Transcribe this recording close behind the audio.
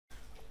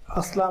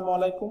আসসালামু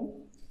আলাইকুম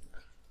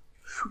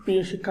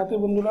সুপ্রিয় শিক্ষার্থী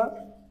বন্ধুরা,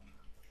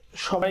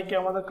 সবাইকে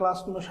আমাদের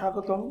ক্লাসরুমে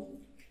স্বাগতম।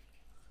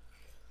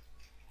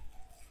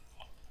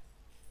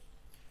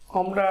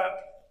 আমরা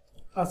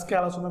আজকে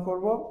আলোচনা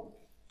করব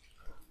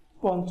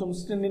পঞ্চম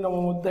শ্রেণী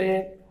নবম অধ্যায়ে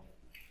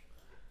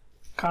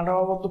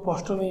কাঠামোবদ্ধ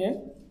প্রশ্ন নিয়ে।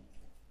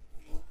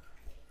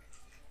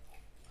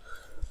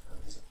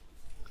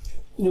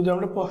 যদি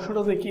আমরা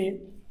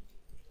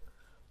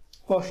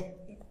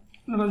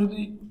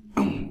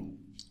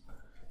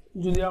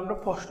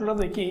প্রশ্নটা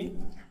দেখি,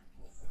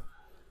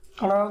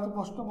 কাঠামোবদ্ধ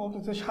প্রশ্ন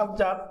বলতেছে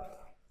সাজ্জাদ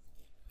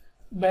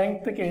ব্যাংক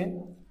থেকে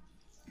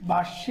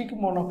বার্ষিক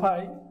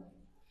মুনাফায়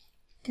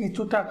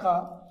কিছু টাকা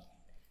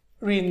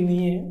ঋণ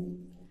নিয়ে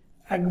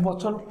 1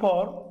 বছর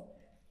পর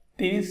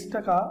 30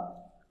 টাকা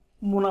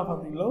মুনাফা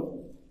দিল।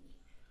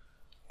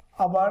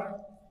 আবার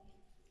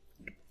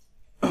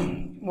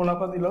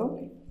মুনাফা দিল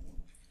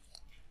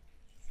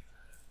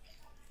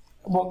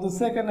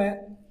বলতেছে, এখানে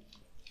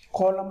ক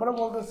নম্বরে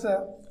বলতেছে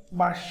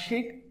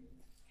বার্ষিক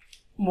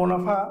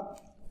মুনাফা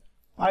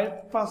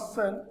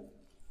 5%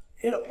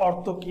 এর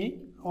অর্থ কি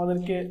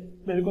আমাদেরকে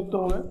বের করতে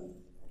হবে।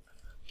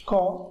 ক,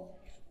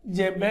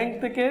 যে ব্যাংক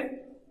থেকে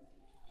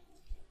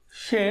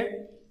সে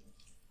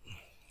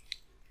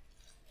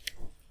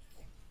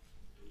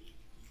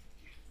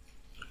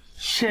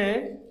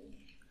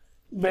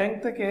ব্যাংক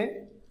থেকে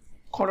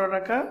কত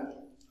টাকা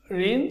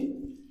ঋণ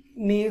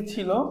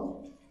নিয়েছিল।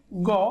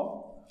 গ,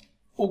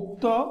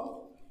 উক্ত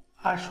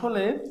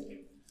আসলে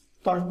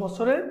 10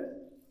 বছরের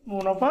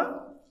মুনাফা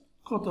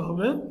কত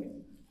হবে,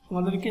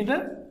 আমাদেরকে এটা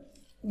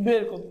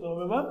বের করতে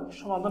হবে বা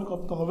সমাধান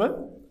করতে হবে।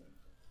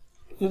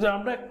 যদি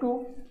আমরা একটু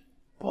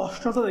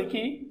প্রশ্নটা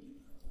দেখি,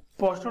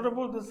 প্রশ্নটা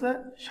বলতেছে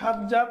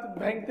সাজ্জাদ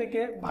ব্যাংক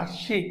থেকে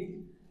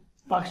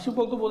বার্ষিক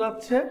বলতে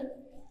বোঝাচ্ছে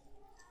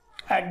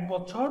 1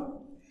 বছর,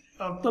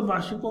 অর্থাৎ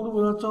বার্ষিক বলতে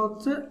বোঝাচ্ছে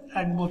হচ্ছে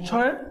 1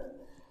 বছরের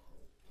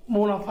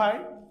মুনাফায়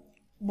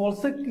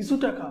বলছে কিছু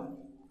টাকা।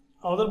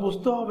 আমাদের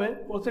বুঝতে হবে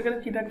বলছে এখানে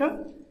কি টাকা,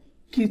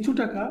 কিছু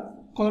টাকা।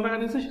 কত টাকা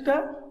নিয়েছে সেটা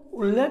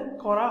উল্লেখ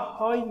করা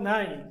হয়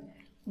নাই,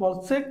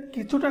 বলছে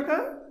কিছু টাকা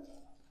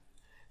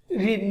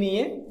ঋণ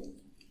নিয়ে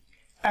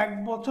 1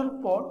 বছর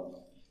পর।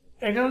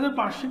 এখানে যে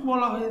বার্ষিক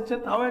বলা হয়েছে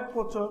তাও 1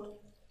 বছর,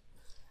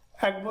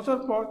 1 বছর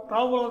পর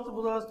তাও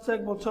বোঝা যাচ্ছে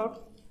 1 বছর।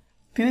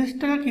 30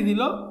 টাকা কি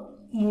দিল,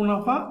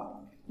 মুনাফা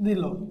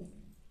দিল।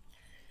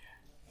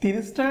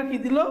 30 টাকা কি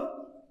দিল,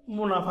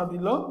 মুনাফা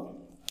দিল।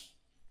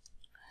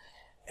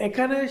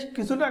 এখানে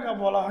কিছু টাকা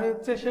বলা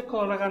হয়েছে, সে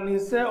কত টাকা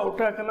নিয়েছে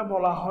ওটা এখানে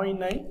বলা হয়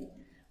নাই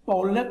বা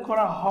উল্লেখ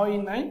করা হয়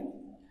নাই।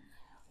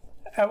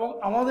 এবং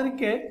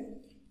আমাদেরকে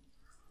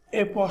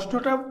এই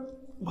প্রশ্নটা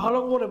ভালো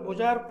করে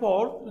বোঝার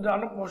পর, যদি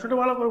আমরা প্রশ্নটা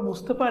ভালো করে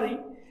বুঝতে পারি,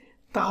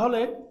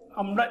 তাহলে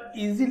আমরা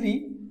ইজিলি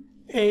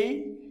এই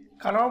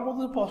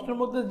কাঠামোবদ্ধ প্রশ্নের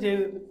মধ্যে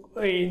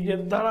যে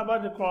ধারা বা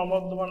যে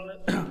ক্রমবদ্ধ মানে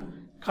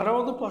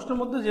কাঠামোবদ্ধ প্রশ্নের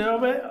মধ্যে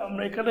যেভাবে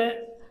আমরা এখানে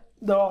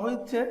দেওয়া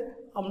হয়েছে,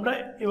 আমরা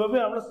এভাবে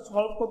আমরা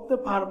সলভ করতে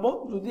পারবো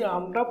যদি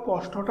আমরা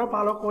প্রশ্নটা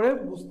ভালো করে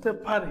বুঝতে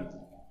পারি।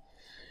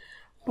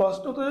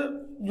 প্রশ্নতে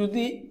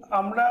যদি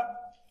আমরা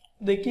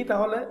দেখি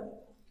তাহলে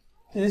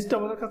জিনিসটা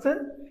আমাদের কাছে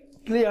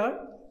ক্লিয়ার।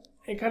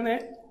 এখানে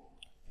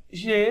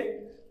সে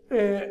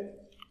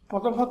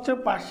প্রথম হচ্ছে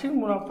বার্ষিক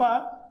মুনাফা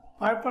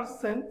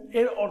 5%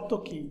 এর অর্থ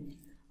কি,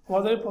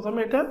 আমাদের প্রথমে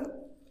এটা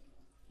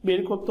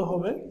বের করতে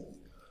হবে,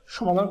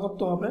 সমাধান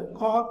করতে হবে।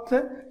 ক হচ্ছে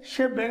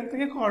সে ব্যাংক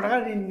থেকে কত টাকা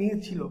ঋণ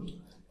নিয়েছিল।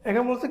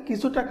 এখানে বলছে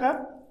কিছু টাকা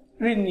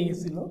ঋণ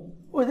নিয়েছিল।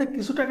 ওই যে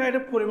কিছু টাকা,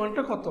 এটা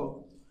পরিমাণটা কত,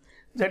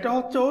 যেটা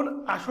হচ্ছে ওর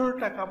আসল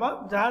টাকা বা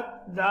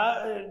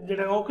যে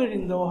টাকা ওকে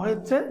ঋণ দেওয়া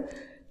হয়েছে,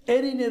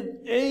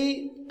 এই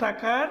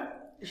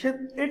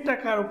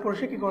টাকার উপর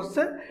সে কি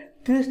করছে,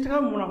 30 টাকা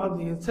মুনাফা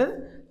দিয়েছে।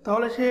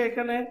 তাহলে সে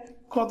এখানে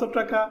কত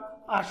টাকা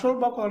আসল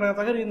বা কত টাকা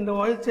তাকে ঋণ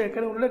দেওয়া হয়েছে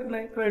এখানে উল্লেখ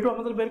নেই, তো এটাও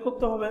আমাদের বের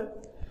করতে হবে।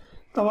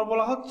 তারপর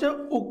বলা হচ্ছে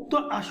উক্ত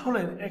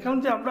আসলের, এখানে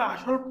যে আমরা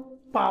আসল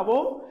পাবো,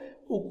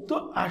 উক্ত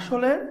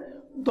আসলের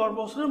 10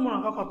 বছরের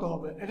মুনাফা কত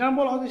হবে। এখানে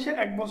বলা হচ্ছে সে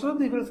 1 বছরে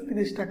দিয়ে ফেলেছে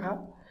 30 টাকা,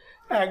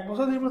 1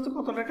 বছর দিয়ে ফেলেছে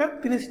কত টাকা,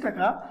 30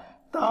 টাকা।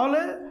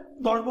 তাহলে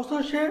 10 বছর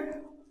সে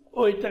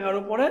ওই টাকার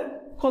উপরে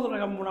কত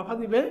টাকা মুনাফা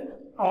দিবে,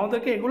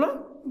 আমাদেরকে এগুলো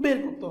বের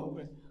করতে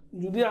হবে।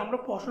 যদি আমরা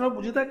প্রশ্নটা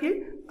বুঝে থাকি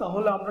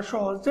তাহলে আমরা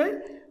সহজেই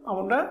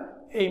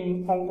এই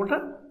অঙ্কটা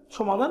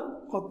সমাধান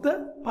করতে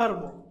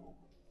পারবো।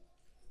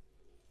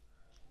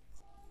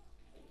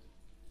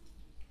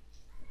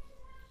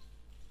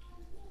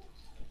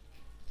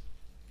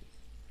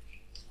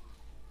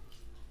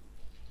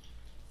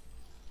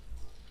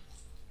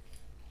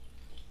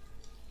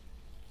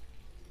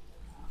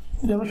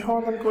 যেমন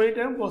সমাধান করি,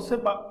 এটা বলছে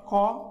ক,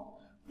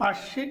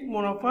 বার্ষিক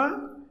মুনাফা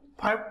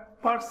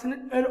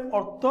 5% এর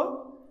অর্থ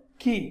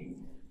কি।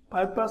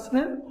 5%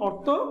 এর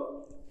অর্থ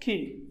কি,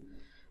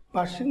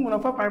 বার্ষিক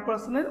মুনাফা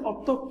 5% এর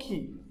অর্থ কি।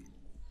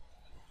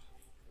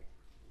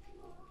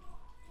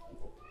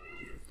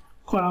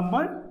 ক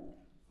নাম্বার,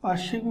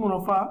 বার্ষিক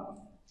মুনাফা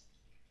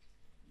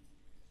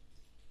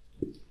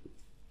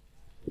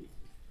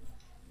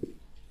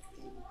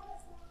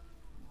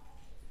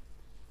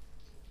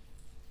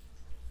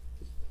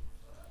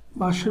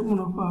বার্ষিক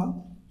মুনাফা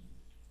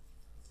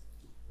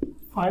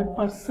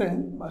 5%,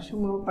 বার্ষিক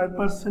মুনাফা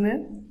 5%-এর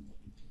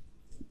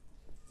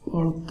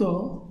অর্থ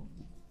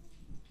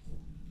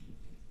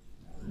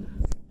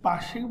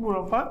বার্ষিক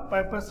মুনাফা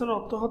 5%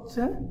 অর্থ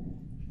হচ্ছে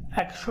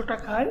 100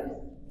 টাকায়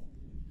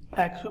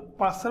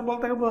 100%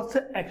 বলতে বোঝাচ্ছে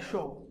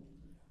 100,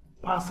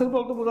 5%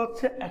 বলতে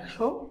বোঝাচ্ছে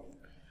 100,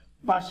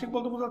 বার্ষিক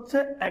বলতে বোঝাচ্ছে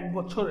 1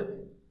 বছরে,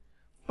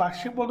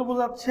 বার্ষিক বলতে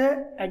বোঝাচ্ছে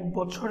 1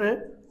 বছরে,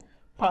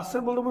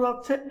 5% বলতে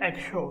বোঝাচ্ছে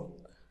 100।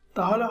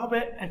 তাহলে হবে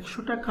 100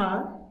 টাকা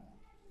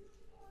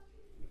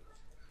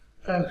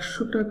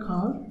 100 টাকা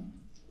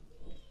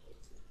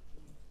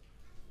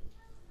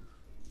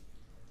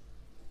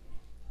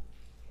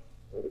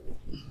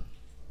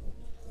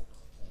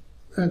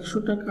 100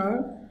 টাকা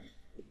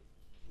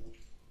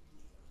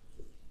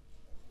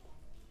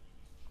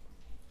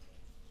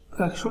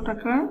 100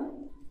 টাকা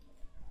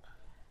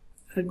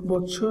 1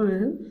 বছরে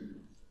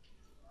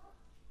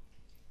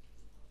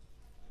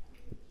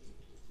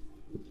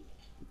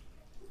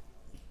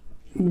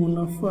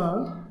মুনাফা,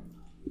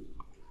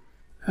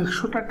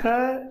 100 টাকা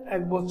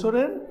 1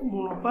 বছরের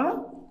মুনাফা,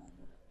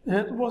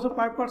 যেহেতু বলছে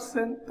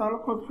 5%, তাহলে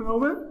কত টাকা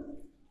হবে?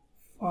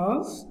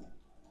 5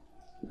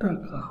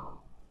 টাকা।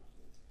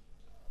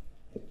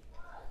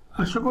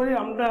 আশা করি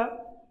আমরা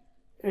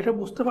এটা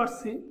বুঝতে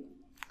পারছি।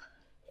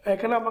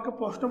 এখানে আমাকে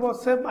প্রশ্ন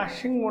বলছে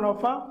বার্ষিক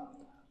মুনাফা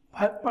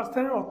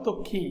 5%-এর অর্থ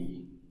কি।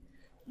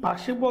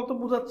 বার্ষিক বলতে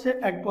বোঝাচ্ছে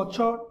 1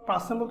 বছর,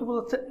 5% বলতে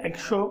বোঝাচ্ছে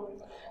 100।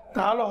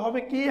 তাহলে হবে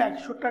কি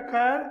 100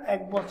 টাকার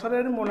 1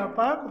 বছরের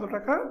মুনাফা কত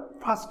টাকা?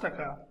 5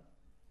 টাকা।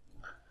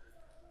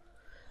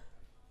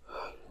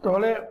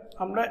 তাহলে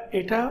আমরা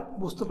এটা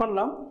বুঝতে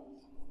পারলাম।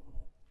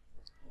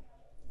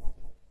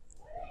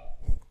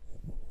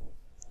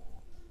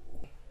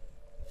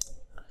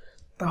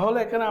 তাহলে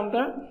এখানে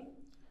আমরা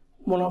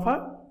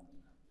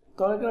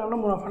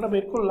মুনাফাটা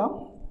বের করলাম।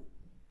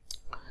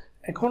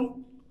 এখন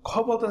খ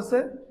বলতেছে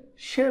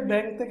সে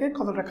ব্যাংক থেকে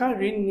কত টাকা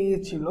ঋণ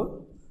নিয়েছিল,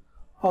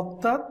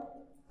 অর্থাৎ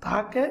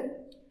তাকে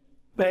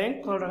ব্যাংক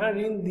কত টাকা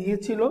ঋণ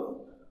দিয়েছিল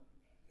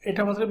এটা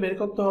আমাদের বের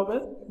করতে হবে।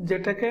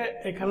 যেটাকে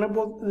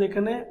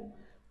যেখানে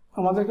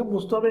আমাদেরকে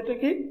বুঝতে হবে এটা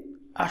কি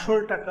আসল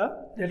টাকা,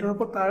 যেটার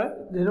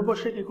উপর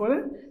সে কী করে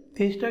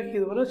 30 টাকা কী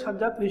করে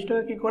 30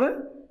 টাকা কী করে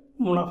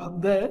মুনাফা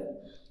দেয়।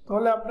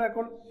 তাহলে আমরা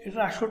এখন এটা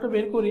আসলটা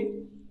বের করি।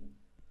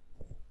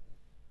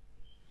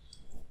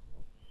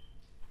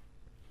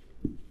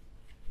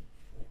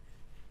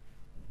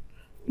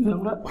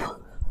 আমরা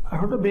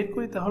আসলটা বের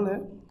করি তাহলে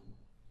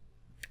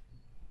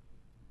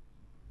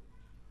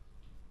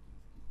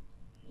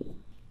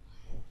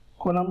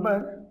ক নাম্বার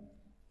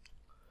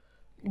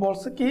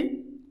বলছে কি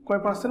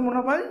কয় পার্সেন্ট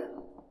মুনাফায়।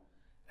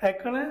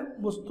 এখানে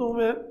বুঝতে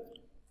হবে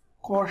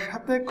কর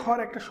সাথে খর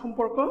একটা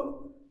সম্পর্ক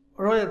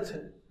রয়েছে।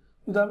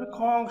 যদি আমি খ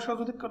অংশ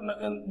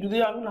যদি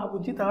আমি না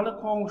বুঝি তাহলে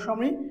খ অংশ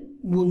আমি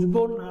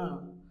বুঝবো না।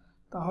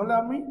 তাহলে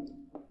আমি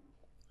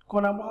ক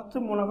নাম্বার হচ্ছে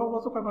মুনাফা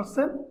কত কয়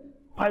পার্সেন্ট?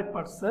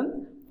 5%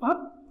 বা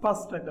 5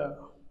 টাকা।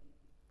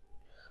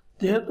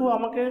 যেহেতু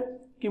আমাকে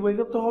কি বের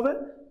করতে হবে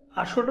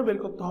আসলটা বের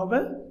করতে হবে,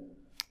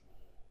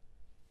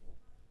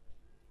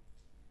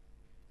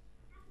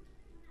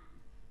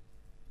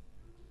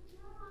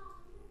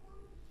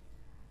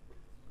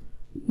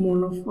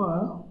 মুনাফা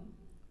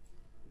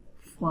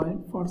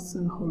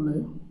 5% হলে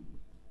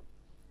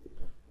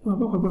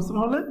মুনাফা 5%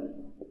 হলে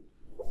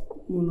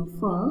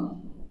মুনাফা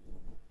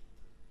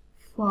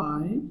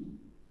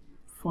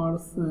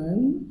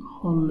 5%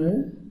 হলে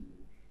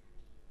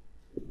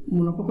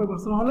মুনাফা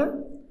 5% হলে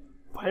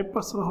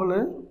 5% হলে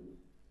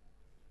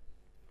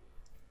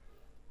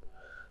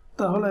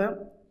তাহলে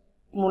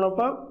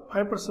মুনাফা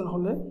 5%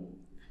 হলে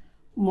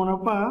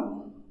মুনাফা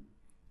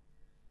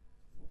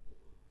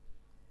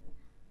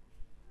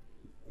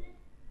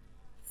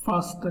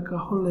 5 টাকা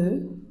হলে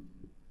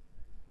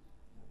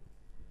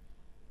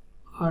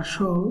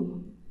আসল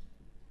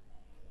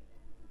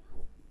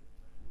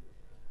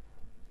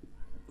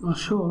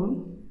 100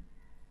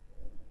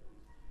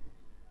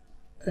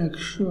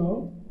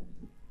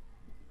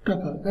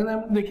 টাকা। তাহলে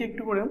আমি দেখি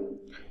একটু করে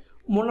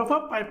মুনাফা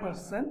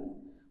 5%,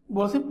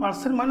 বলছি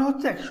পার্সেন্ট মানে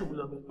হচ্ছে 100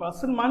 বোঝাবে,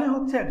 পার্সেন্ট মানে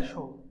হচ্ছে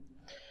 100।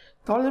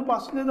 তাহলে যে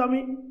পার্সেন্টেজ আমি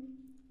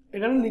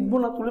এখানে লিখবো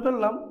না, তুলে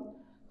ফেললাম।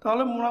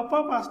 তাহলে মুনাফা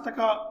 5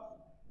 টাকা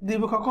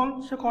দিবে, কখন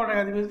সে কত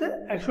টাকা দিবে?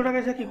 100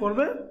 টাকায় সে কী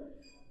করবে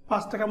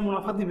 5 টাকা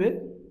মুনাফা দিবে।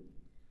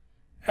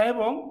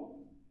 এবং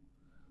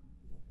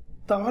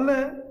তাহলে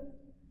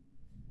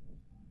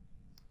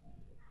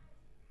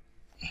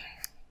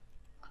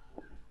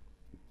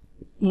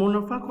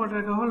মুনাফা কত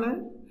টাকা হলে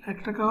 1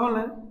 টাকা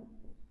হলে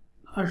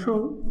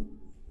আসল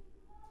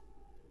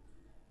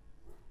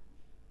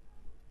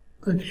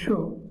 100।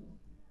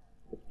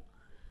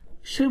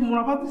 সে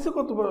মুনাফা দিচ্ছে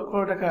কত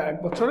টাকা? 1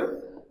 বছরে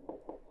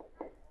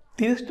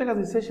 30 টাকা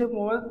দিচ্ছে। সে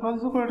মুনাফা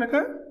দিচ্ছে কত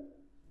টাকা?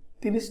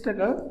 30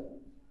 টাকা।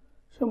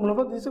 সে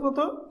মুনাফা দিচ্ছে কত?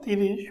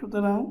 30।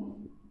 সুতরাং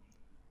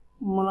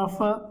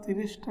মুনাফা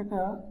 30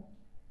 টাকা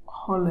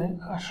হলে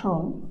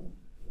আসল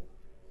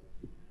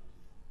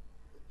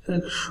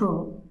 100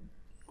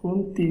 গুণ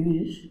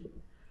 30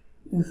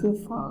 দিচ্ছে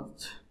 5।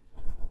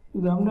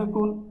 যদি আমরা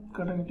এখন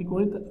কাটাকাটি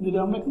করি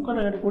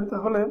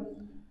তাহলে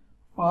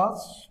 5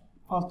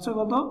 5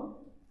 কত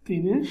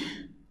 30,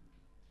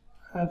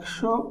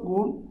 100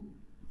 গুণ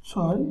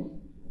 6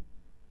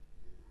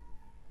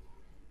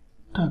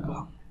 টাকা।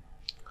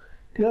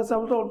 ঠিক আছে,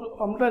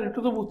 আমরা একটু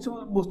তো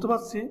বুঝতে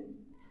পারছি,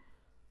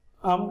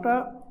 আমরা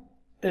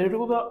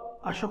এইটুকু তো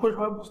আশা করি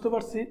সবাই বুঝতে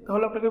পারছি।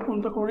 তাহলে আপনাকে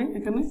কোনটা করি,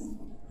 এখানে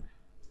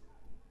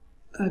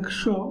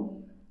 100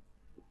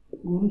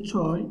 গুণ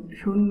 6,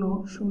 0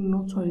 0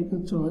 6 কে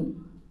 6,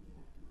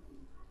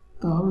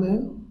 তাহলে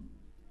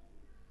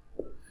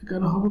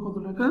এখানে হবে কত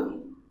টাকা,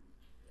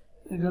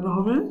 এখানে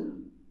হবে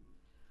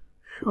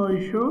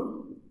 600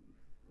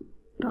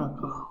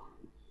 টাকা।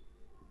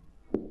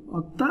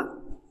 অর্থাৎ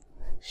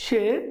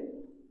সে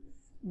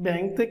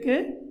ব্যাংক থেকে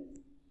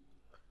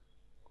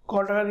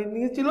কত টাকা ঋণ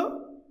নিয়েছিল,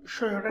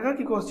 600 টাকা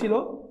কি করছিল,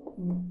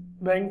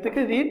 ব্যাংক থেকে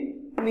ঋণ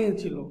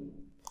নিয়েছিল।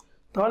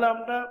 তাহলে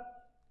আমরা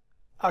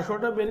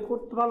আসলটা বের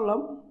করতে পারলাম।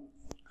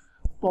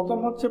 প্রথম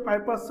হচ্ছে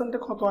 5%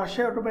 কত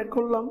আসে ওটা বের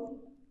করলাম,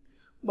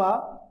 বা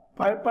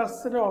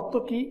 5% অর্থ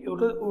কি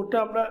ওটা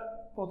আমরা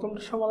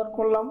প্রথমটা সমাধান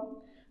করলাম।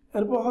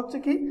 এরপর হচ্ছে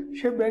কি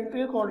সে ব্যাংক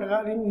থেকে কত টাকা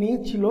ঋণ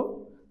নিয়েছিল,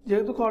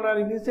 যেহেতু কত টাকা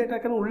ঋণ নিয়েছে এটা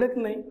এখানে উল্লেখ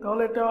নেই,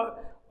 তাহলে এটা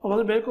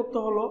আমাদের বের করতে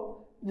হলো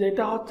যে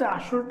এটা হচ্ছে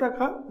 800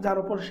 টাকা, যার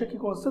উপর সে কী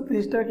করছে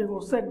 30 টাকা কী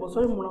করছে 1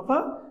 বছরের মুনাফা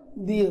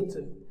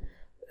দিয়েছে।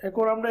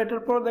 এখন আমরা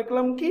এটার পর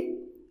দেখলাম কি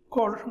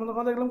কত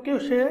সমাধান দেখলাম কি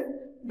সে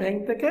ব্যাংক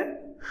থেকে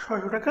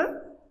 600 টাকা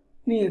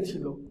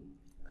নিয়েছিল।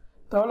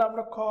 তাহলে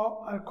আমরা খ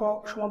আর ক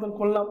সমাধান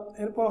করলাম।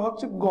 এরপর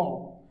হচ্ছে গ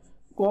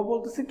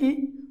বলতেছে কি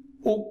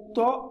উক্ত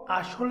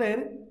আসলের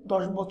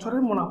 10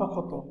 বছরের মুনাফা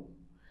কত।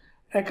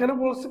 এখানে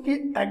বলছে কি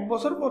 1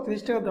 বছর পর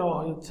 30 টাকা দেওয়া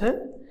হয়েছে,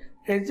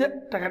 এই যে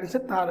টাকা দিচ্ছে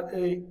তার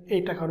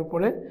এই টাকার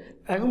উপরে।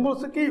 এখন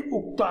বলছে কি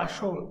উক্ত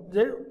আসল,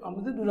 যে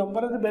আমরা যে 2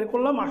 নম্বরে যে বের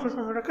করলাম আসল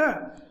 600 টাকা,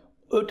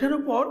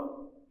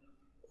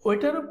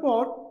 ওইটার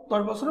উপর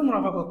 10 বছরের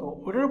মুনাফা কত,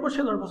 ওইটার উপর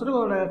সে 10 বছরের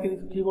কত টাকা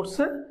কী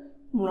করছে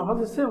মুনাফা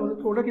দিচ্ছে,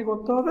 আমাদেরকে ওটা কী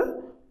করতে হবে,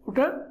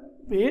 ওটা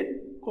বের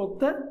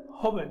করতে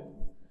হবে।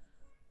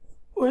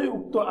 ওই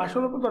উক্ত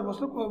আসল উপর 10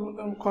 বছর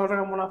কত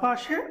টাকা মুনাফা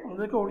আসে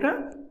আমাদেরকে ওটা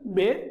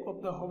বের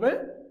করতে হবে।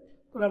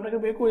 তাহলে আপনাকে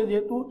বের করে,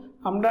 যেহেতু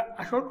আমরা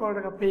আসল কত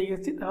টাকা পেয়ে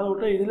গেছি, তাহলে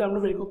ওটা ইজিলি আমরা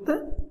বের করতে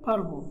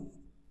পারবো।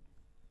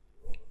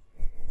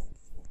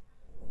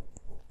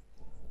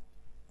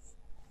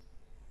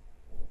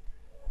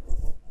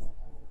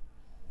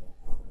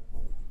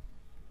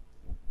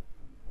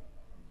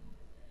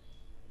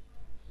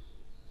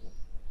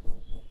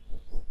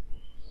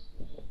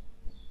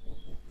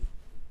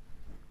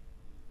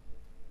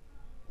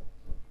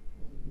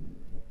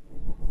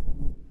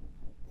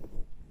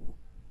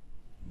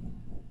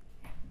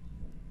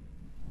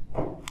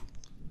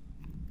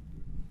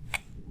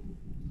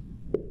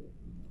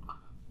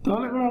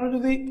 তাহলে এখন আমরা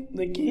যদি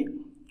দেখি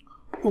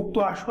উক্ত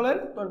আসলের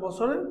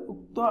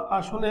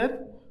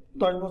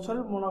 10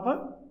 বছরের মুনাফা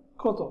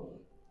কত,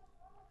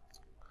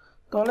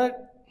 তাহলে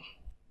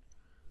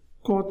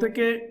ক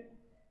থেকে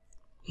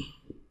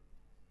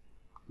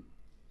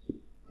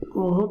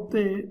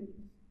হতে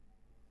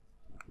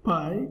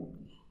পাই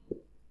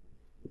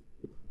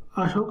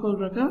আসল কত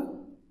টাকা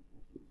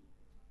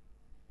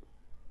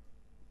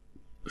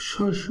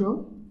 600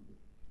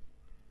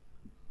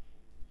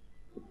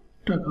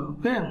 টাকা।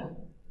 ওকে,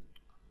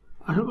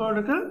 আসল কত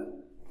টাকা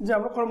যে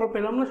আমরা কর্ম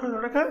পেলাম না 600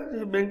 টাকা,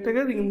 যে ব্যাংক থেকে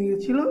ঋণ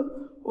নিয়েছিল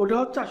ওটা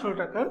হচ্ছে আসল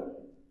টাকা।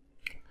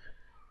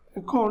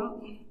 এখন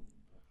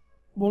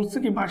বলছে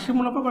কি বার্ষিক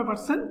মুনাফা কয়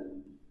পার্সেন্ট,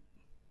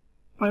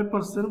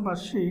 5%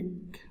 বার্ষিক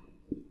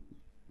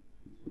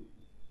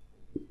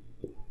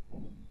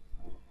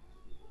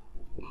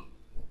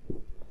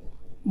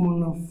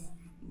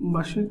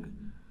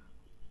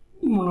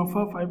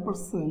মুনাফা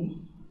 5%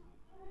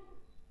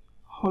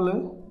 হলে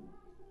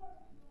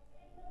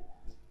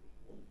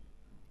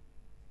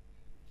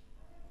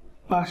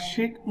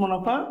বার্ষিক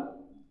মুনাফা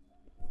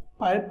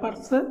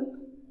 5%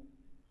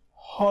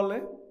 হলে,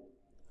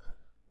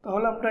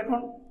 তাহলে আমরা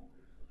এখন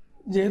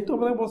যেহেতু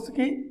আমাদের বলছি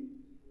কি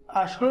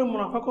আসলে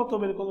মুনাফা কত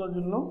বের করার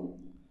জন্য,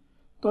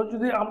 তো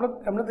যদি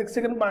আমরা দেখছি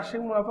এখানে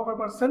বার্ষিক মুনাফা কয়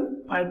পার্সেন্ট,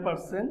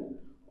 5%,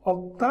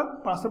 অর্থাৎ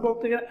পার্সেন্ট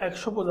বলতে গেলে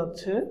 100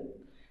 বোঝাচ্ছে।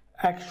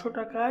 100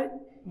 টাকায়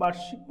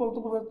বার্ষিক বলতে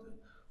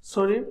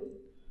সরি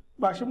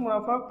বার্ষিক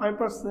মুনাফা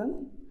 5%,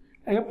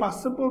 এখানে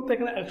পার্সেন্ট বলতে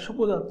এখানে 100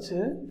 বোঝাচ্ছে,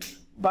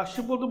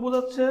 বার্ষিক বলতে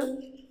বোঝাচ্ছে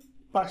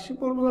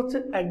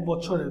 1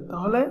 বছরে।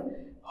 তাহলে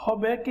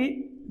হবে কি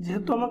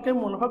যেহেতু আমাকে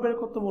মুনাফা বের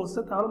করতে বলছে,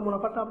 তাহলে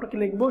মুনাফাটা আমরা কি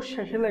লিখবো,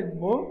 শেষে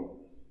লিখবো।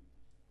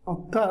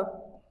 অর্থাৎ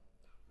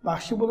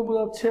বার্ষিক বলতে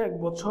বোঝাচ্ছে 1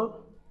 বছর,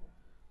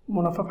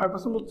 মুনাফা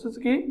 5% বলছে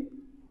কি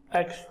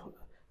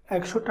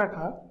 100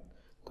 টাকা।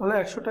 তাহলে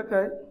 100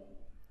 টাকায়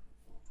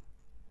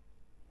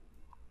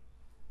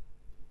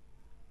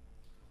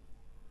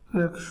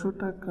 100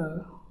 টাকা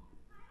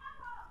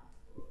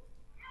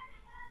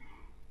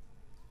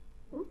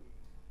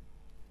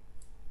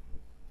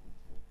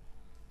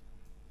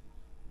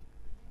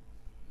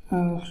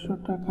 100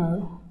 টাকার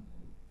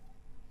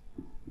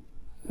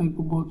 1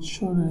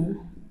 বছরে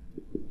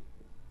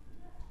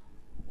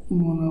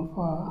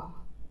মুনাফা,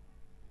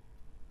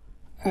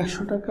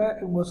 100 টাকা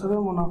 1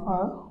 বছরের মুনাফা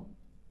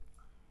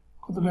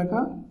কত টাকা,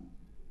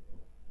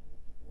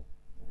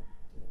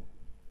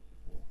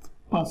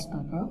 5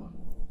 টাকা।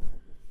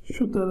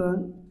 সুতরাং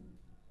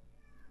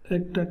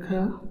 1 টাকা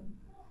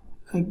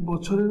 1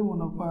 বছরের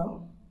মুনাফা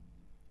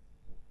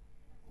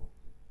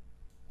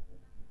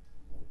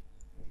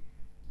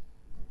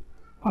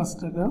 5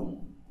 টাকা।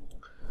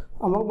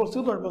 আমার বলছি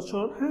 10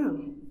 বছর, হ্যাঁ,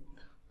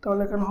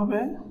 তাহলে এখানে হবে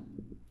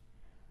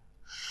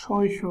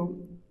 600,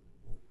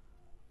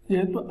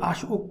 যেহেতু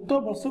উক্ত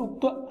বলছে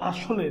উক্ত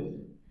আসলের,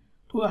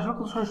 তো আসলে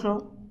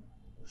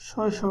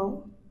 600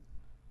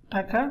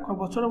 টাকা কয়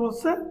বছরে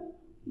বলছে?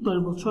 10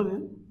 বছরে।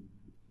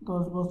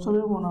 10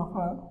 বছরের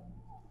মুনাফা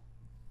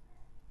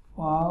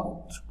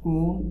 5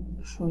 গুণ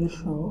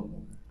 600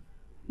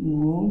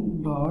 গুণ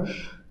 10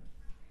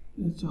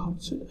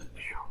 হচ্ছে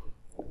 100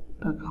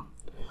 টাকা।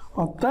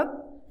 অর্থাৎ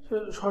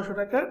 600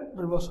 টাকার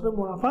 10 বছরের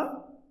মুনাফা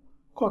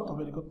কত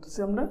বের করতেছি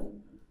আমরা?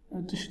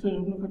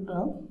 শূন্য কাটা,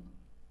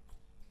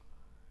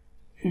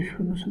 এই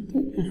শূন্যের সাথে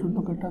এই শূন্য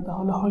কাটা,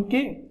 তাহলে হয়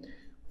কি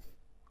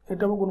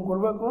এটা গুণ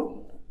করবো। এখন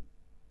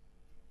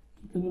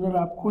যদি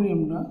রাফ করি,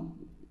 আমরা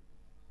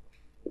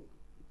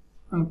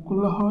রাফ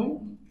করলে হয়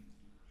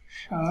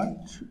 60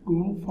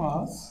 গুণ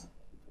 5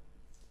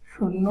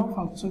 শূন্য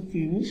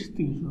 530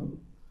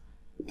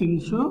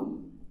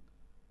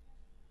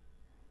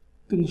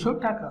 300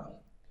 টাকা।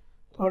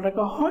 তো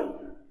টাকা হয়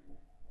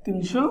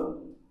 300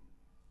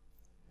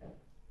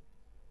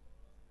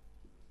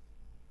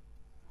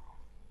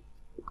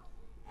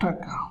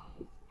 টাকা।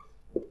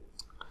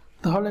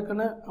 তাহলে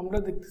এখানে আমরা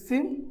দেখতেছি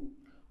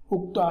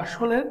উক্ত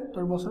আসলের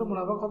 10 বছরের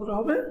মুনাফা কতটা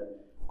হবে?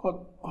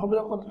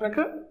 কত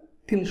টাকা?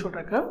 300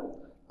 টাকা।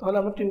 তাহলে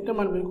আমরা 3টে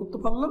মান বের করতে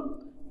পারলাম।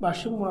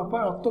 বার্ষিক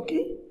মুনাফার অর্থ কি?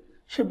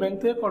 সে ব্যাংক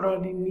থেকে কত টাকা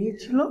ঋণ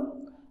নিয়েছিল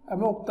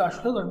এবং উক্ত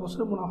আসলে 10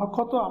 বছরের মুনাফা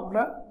কত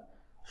আমরা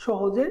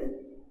সহজে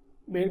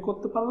বের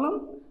করতে পারলাম।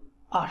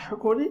 আশা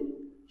করি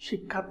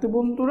শিক্ষার্থী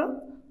বন্ধুরা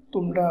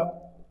তোমরা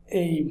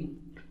এই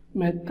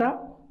ম্যাথটা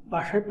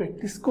বাসায়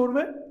প্র্যাকটিস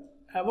করবে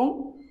এবং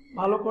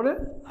ভালো করে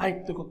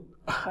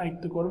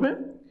আয়ত্ত করবে।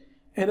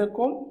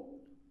 এরকম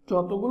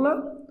যতগুলা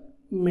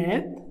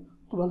ম্যাথ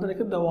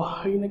তোমাদেরকে দেওয়া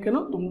হয় না কেন,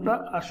 তোমরা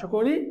আশা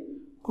করি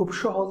খুব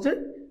সহজে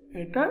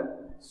এটা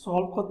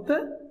সলভ করতে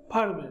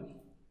পারবে।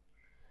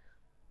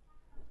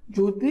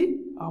 যদি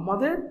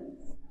আমাদের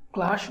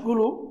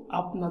ক্লাসগুলো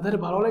আপনাদের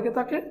ভালো লেগে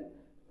থাকে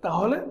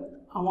তাহলে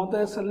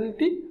আমাদের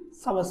চ্যানেলটি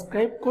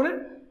সাবস্ক্রাইব করে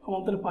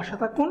আমাদের পাশে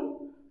থাকুন।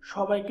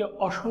 সবাইকে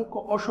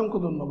অসংখ্য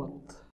ধন্যবাদ।